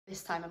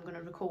This time I'm going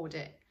to record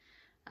it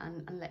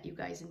and let you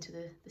guys into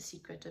the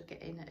secret of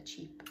getting a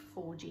cheap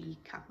 4G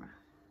camera.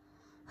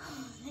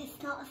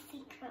 It's not a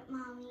secret,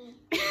 Mommy.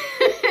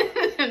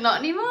 Not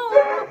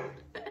anymore.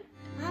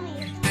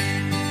 Mommy.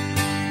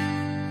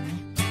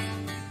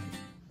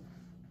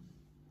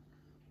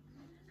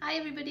 Hi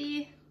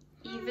everybody,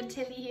 Eve and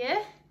Tilly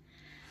here.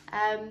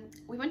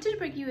 We wanted to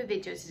bring you a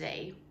video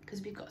today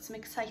because we've got some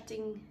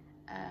exciting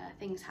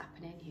things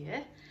happening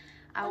here.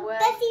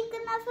 Bessie's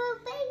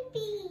another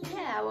baby.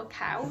 Yeah, our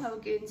cow, our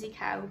Guernsey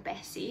cow,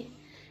 Bessie,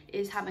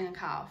 is having a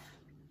calf.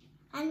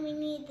 And we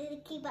need to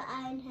keep an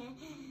eye on her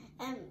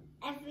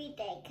every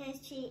day because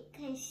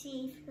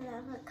she's got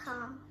a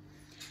calf.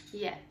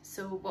 Yeah,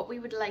 so what we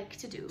would like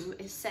to do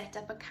is set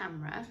up a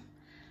camera.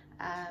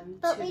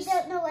 But we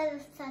don't know where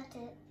to set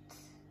it.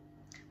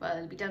 Well,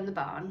 it'll be down the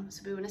barn,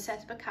 so we want to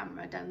set up a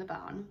camera down the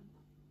barn.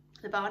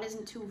 The barn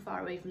isn't too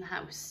far away from the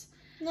house,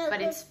 No, but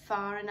it's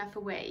far enough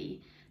away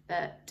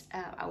that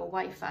our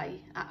Wi-Fi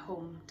at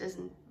home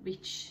doesn't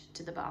reach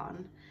to the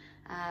barn.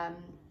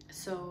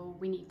 So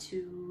we need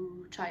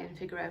to try and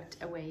figure out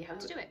a way how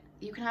to do it.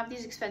 You can have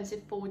these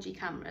expensive 4G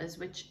cameras,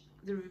 which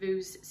the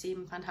reviews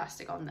seem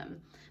fantastic on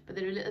them, but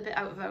they're a little bit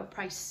out of our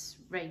price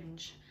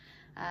range.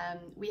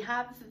 We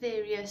have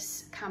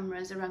various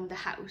cameras around the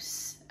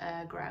house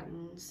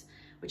grounds,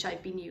 which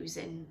I've been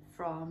using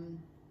from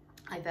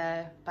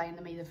buying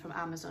them either from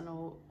Amazon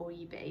or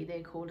eBay.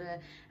 They're called a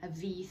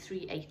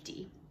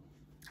V380.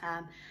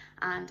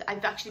 And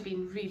I've actually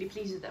been really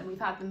pleased with them. We've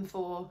had them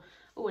for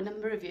a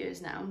number of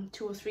years now,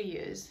 2 or 3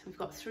 years. We've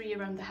got 3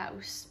 around the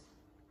house.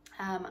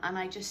 And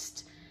I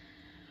just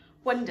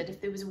wondered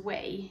if there was a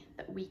way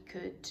that we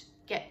could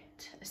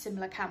get a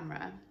similar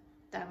camera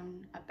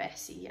down at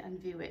Bessie and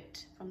view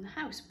it from the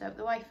house without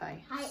the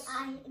Wi-Fi.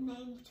 I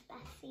named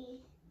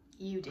Bessie.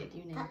 You did,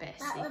 you named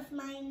Bessie. That was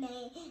my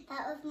name.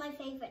 That was my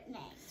favourite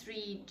name.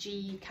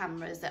 3G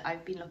cameras that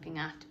I've been looking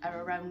at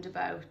are around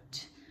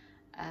about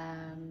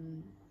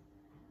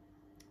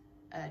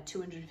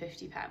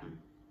 £250,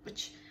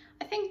 which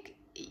I think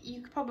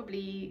you could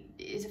probably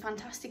is a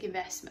fantastic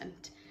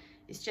investment.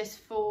 It's just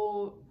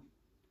for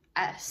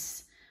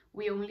us,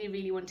 we only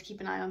really want to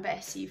keep an eye on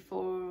Bessie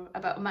for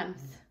about a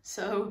month,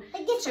 so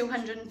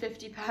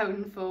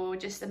 £250 for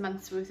just a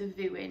month's worth of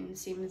viewing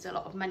seems a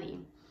lot of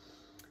money.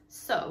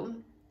 So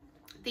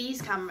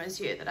these cameras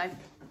here that I've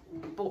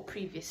bought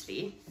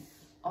previously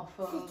off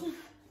of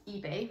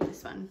eBay,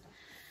 this one,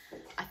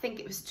 I think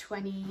it was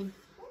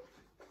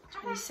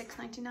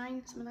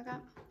 $26.99, something like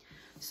that.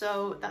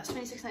 So that's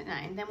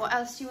 $26.99. Then what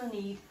else you will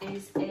need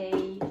is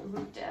a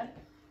router,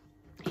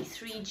 a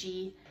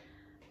 3G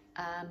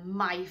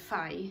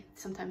wifi,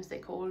 sometimes they're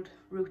called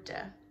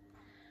router,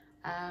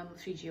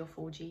 3G or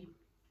 4G.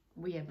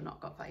 We have not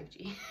got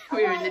 5G.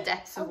 We're in the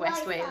depths of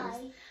West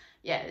Wales.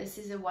 Yeah, this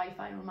is a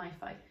Wi-Fi or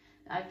MiFi.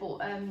 I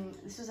bought,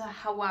 this was a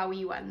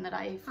Huawei one that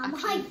I've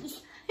actually,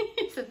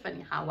 it's a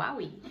funny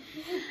Huawei.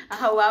 A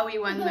Huawei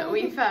one that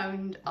we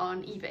found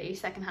on eBay,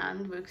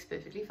 secondhand, works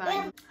perfectly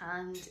fine.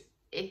 And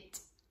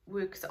it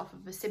works off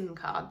of a SIM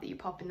card that you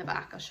pop in the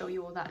back. I'll show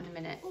you all that in a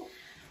minute.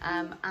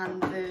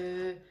 And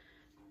the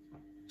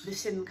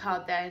SIM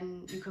card,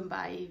 then you can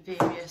buy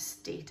various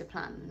data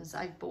plans.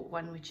 I bought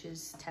one which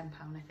is £10,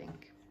 I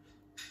think.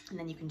 And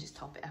then you can just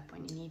top it up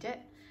when you need it.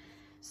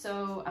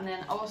 So, and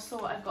then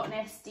also I've got an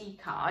SD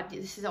card.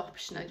 This is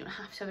optional, you don't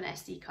have to have an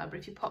SD card, but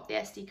if you pop the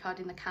SD card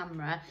in the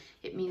camera,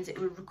 it means it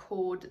will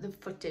record the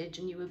footage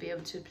and you will be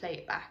able to play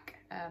it back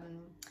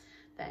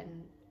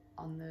then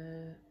on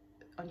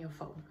your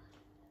phone.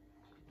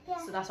 Yeah.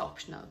 So that's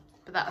optional,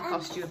 but that'll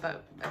cost you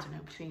about, I don't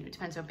know, it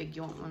depends how big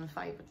you want one,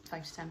 £5 to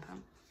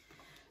 £10.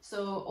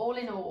 So all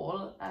in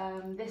all,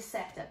 this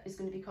setup is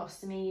going to be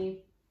costing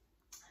me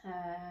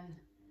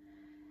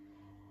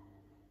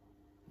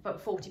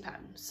about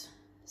 £40.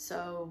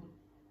 So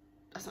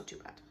that's not too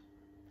bad,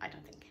 I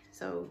don't think.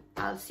 So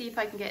I'll see if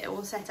I can get it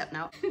all set up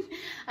now.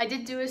 I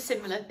did do a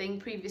similar thing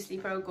previously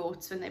for our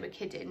goats when they were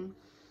kidding,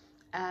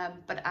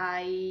 but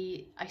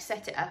I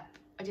set it up,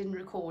 I didn't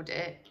record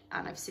it,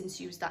 and I've since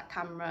used that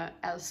camera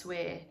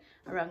elsewhere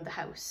around the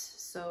house.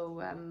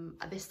 So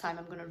at this time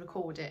I'm going to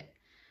record it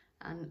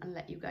and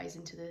let you guys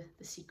into the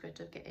secret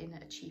of getting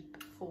a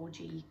cheap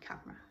 4G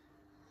camera.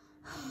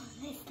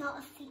 It's not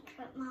a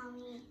secret,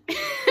 Mommy.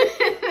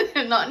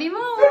 Not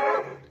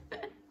anymore.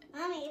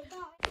 Mommy, it's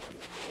not.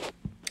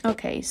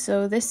 Okay,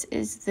 so this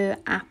is the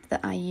app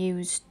that I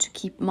use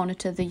to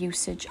monitor the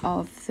usage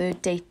of the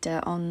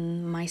data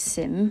on my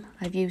SIM.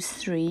 I've used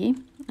 3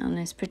 and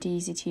it's pretty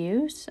easy to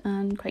use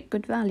and quite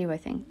good value, I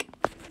think.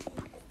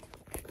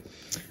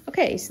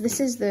 Okay, so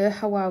this is the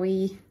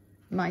Huawei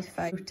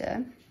MiFi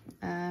router.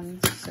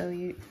 So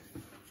you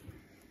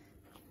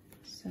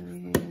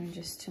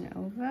just turn it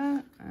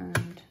over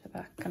and the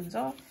back comes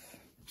off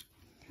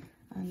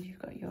and you've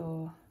got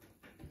your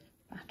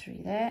battery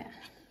there.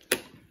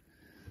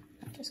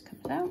 That just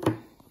comes out.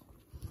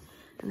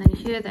 And then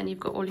here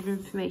you've got all your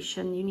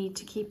information. You need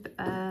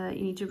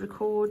to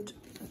record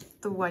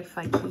the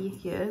Wi-Fi key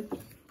here,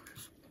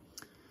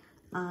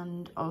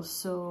 and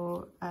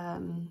also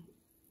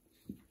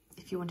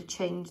if you want to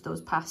change those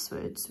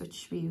passwords,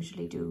 which we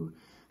usually do,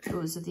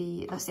 that's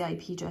the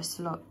IP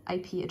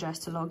address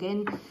to log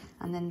in,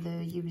 and then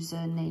the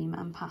username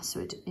and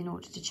password in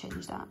order to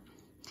change that.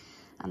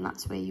 And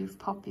that's where you've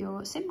popped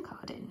your SIM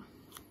card in.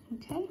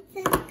 Okay.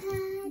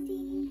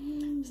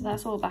 So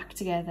that's all back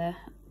together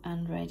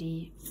and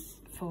ready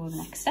for the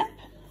next step.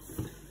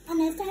 And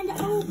it's time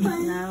to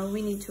open. Now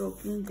we need to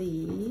open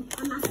the...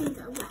 And my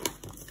finger wet.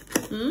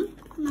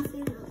 My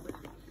finger wet.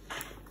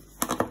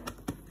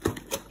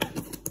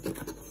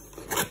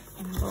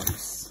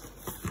 Unbox.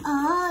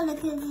 Oh, look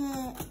at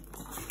it.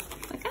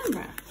 The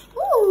camera.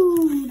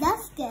 Ooh,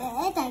 that's good.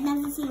 I've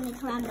never seen the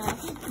camera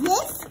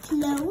this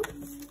close.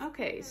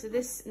 Okay, so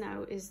this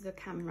now is the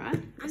camera.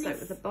 It's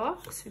out of the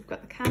box. We've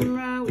got the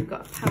camera, we've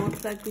got a power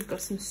plug, we've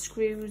got some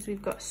screws,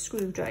 we've got a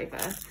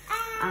screwdriver,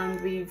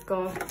 and we've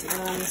got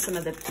some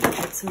other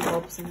bits and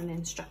bobs and an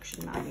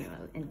instruction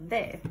manual in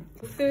there.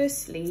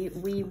 Firstly,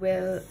 we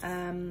will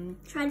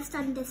try to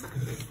stand this up.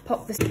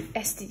 Pop the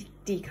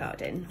SD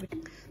card in.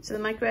 So the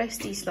micro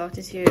SD slot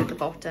is here at the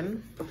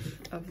bottom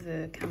of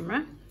the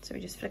camera. So we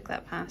just flick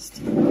that past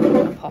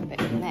and pop it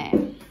in there.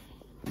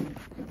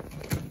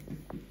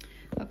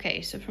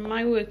 Okay, so from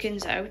my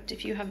workings out,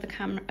 if you have the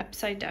camera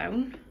upside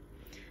down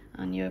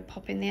and you're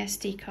popping the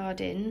SD card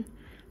in,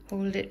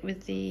 hold it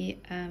with the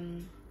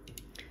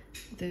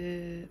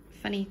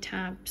funny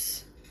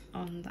tabs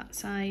on that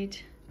side.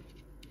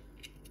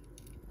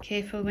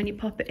 Careful when you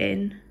pop it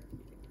in.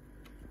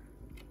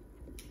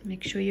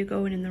 Make sure you're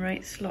going in the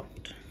right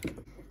slot.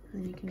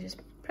 And then you can just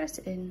press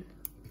it in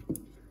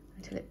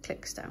until it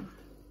clicks down.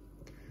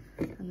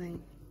 And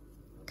then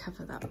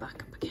cover that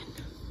back up again,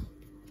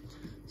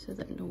 so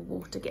that no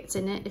water gets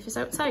in it if it's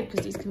outside,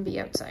 because these can be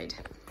outside.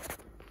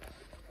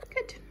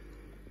 Good.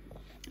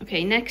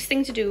 Okay, next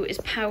thing to do is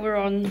power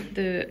on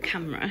the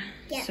camera.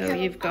 Yeah, so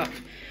you've got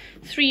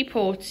 3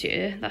 ports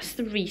here. That's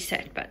the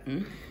reset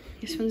button.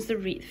 This one's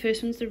the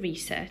first one's the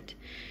reset.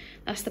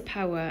 That's the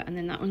power, and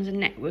then that one's a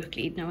network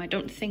lead. Now I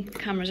don't think the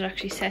cameras are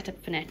actually set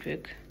up for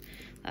network.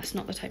 That's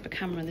not the type of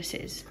camera this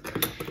is.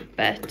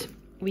 But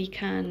we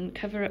can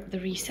cover up the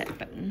reset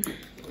button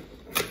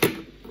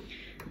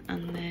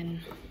and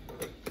then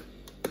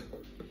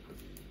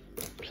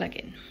plug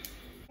in.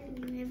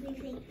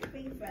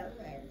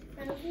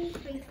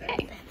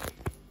 Okay.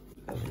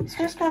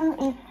 System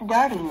is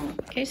starting.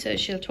 Okay, so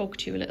she'll talk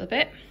to you a little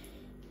bit.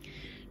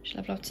 She'll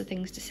have lots of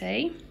things to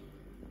say.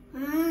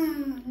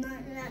 Not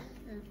lots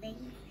of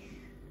things.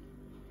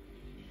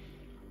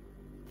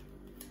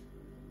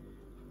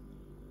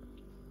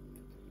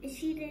 Is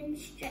she the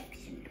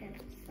instruction person?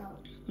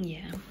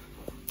 Yeah.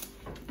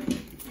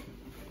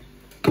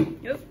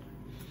 Yep.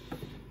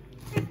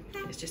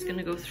 It's just going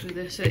to go through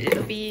this, so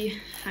it'll be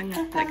hung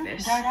up like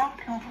this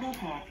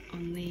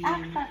on the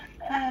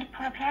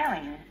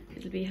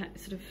it'll be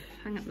sort of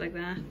hung up like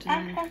that,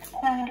 and access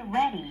point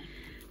ready.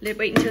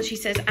 Wait until she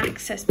says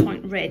access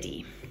point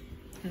ready.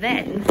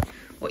 Then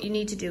what you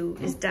need to do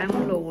is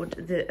download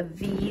the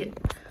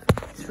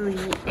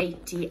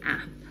V380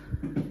 app.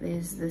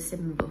 There's the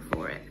symbol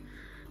for it.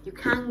 You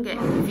can get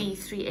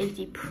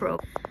V380 Pro.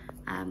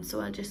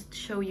 So I'll just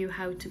show you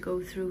how to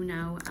go through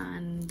now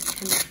and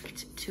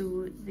connect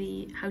to the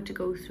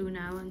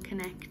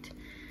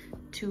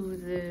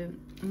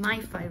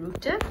MiFi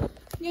router,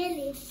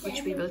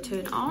 which we will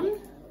turn on.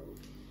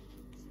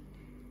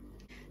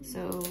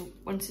 So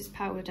once it's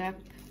powered up,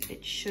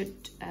 it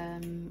should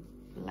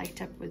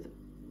light up with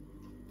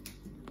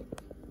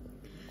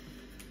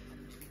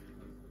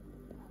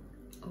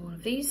all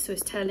of these. So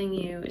it's telling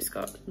you it's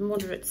got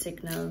moderate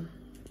signal,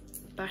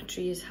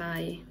 battery is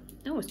high.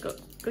 Oh, it's got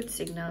good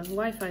signal,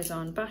 Wi-Fi's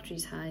on,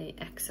 battery's high,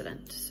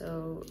 excellent.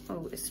 So,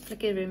 oh, it's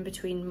flickering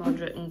between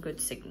moderate and good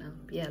signal,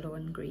 yellow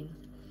and green.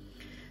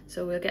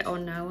 So we'll get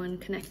on now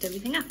and connect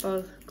everything up.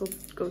 I'll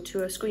go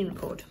to a screen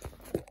record.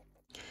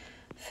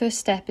 First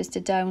step is to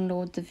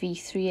download the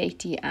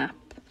V380 app.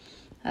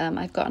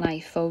 I've got an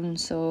iPhone,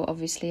 so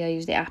obviously I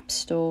use the App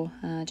Store.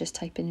 Just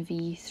type in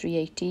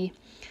V380.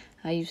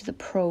 I use the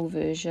Pro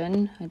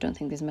version. I don't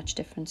think there's much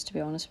difference, to be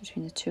honest,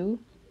 between the two.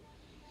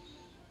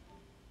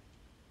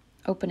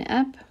 Open it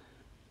up.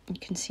 You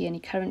can see any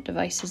current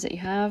devices that you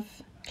have.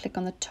 Click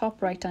on the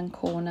top right hand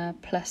corner,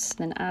 plus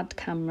then add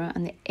camera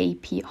and the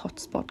AP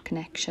hotspot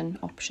connection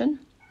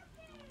option.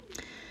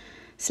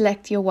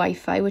 Select your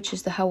Wi-Fi, which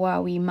is the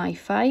Huawei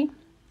MiFi.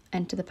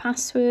 Enter the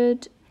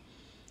password.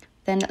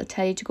 Then it'll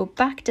tell you to go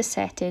back to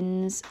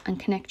settings and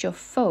connect your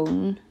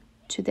phone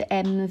to the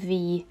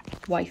MV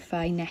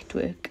Wi-Fi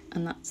network,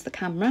 and that's the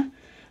camera,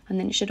 and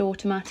then it should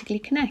automatically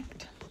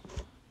connect.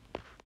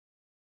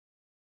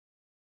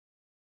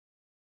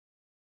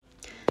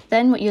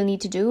 Then what you'll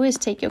need to do is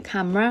take your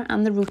camera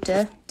and the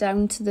router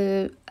down to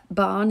the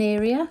barn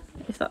area,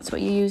 if that's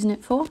what you're using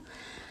it for.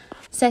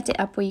 Set it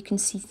up where you can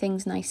see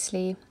things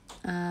nicely,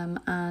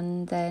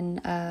 and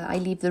then I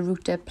leave the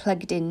router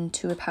plugged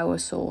into a power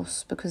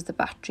source because the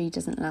battery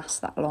doesn't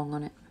last that long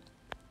on it.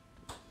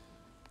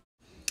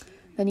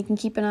 Then you can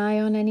keep an eye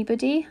on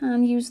anybody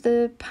and use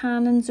the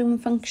pan and zoom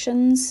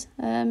functions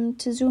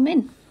to zoom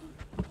in.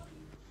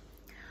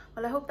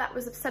 Well, I hope that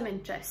was of some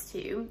interest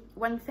to you.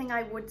 One thing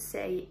I would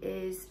say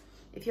is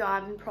if you're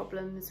having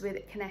problems with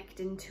it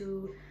connecting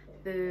to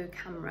the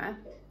camera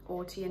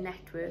or to your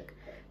network,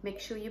 make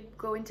sure you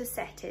go into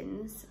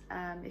settings.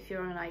 If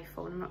you're on an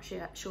iPhone, I'm not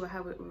sure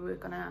how it will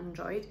work on an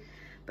Android,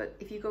 but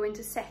if you go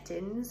into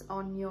settings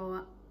on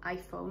your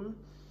iPhone,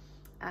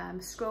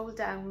 scroll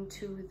down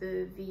to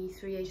the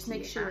V380, just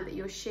make sure that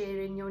you're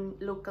sharing your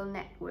local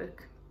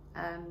network.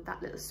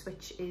 That little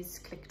switch is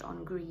clicked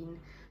on green,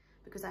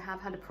 because I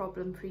have had a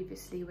problem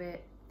previously where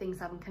things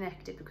haven't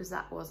connected because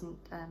that wasn't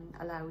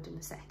allowed in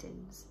the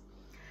settings.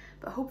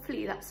 But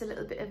hopefully that's a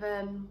little bit of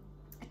a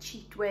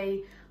cheat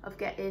way of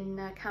getting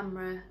a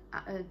camera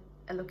at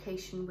a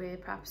location where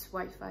perhaps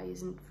Wi-Fi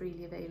isn't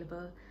freely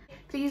available.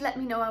 Please let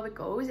me know how it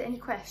goes. Any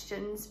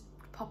questions,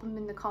 pop them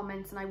in the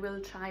comments and I will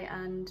try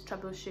and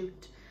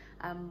troubleshoot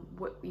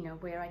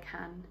where I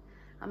can.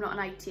 I'm not an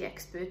IT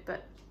expert,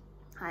 but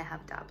I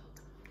have dabbled.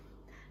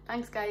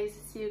 Thanks guys,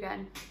 see you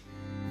again.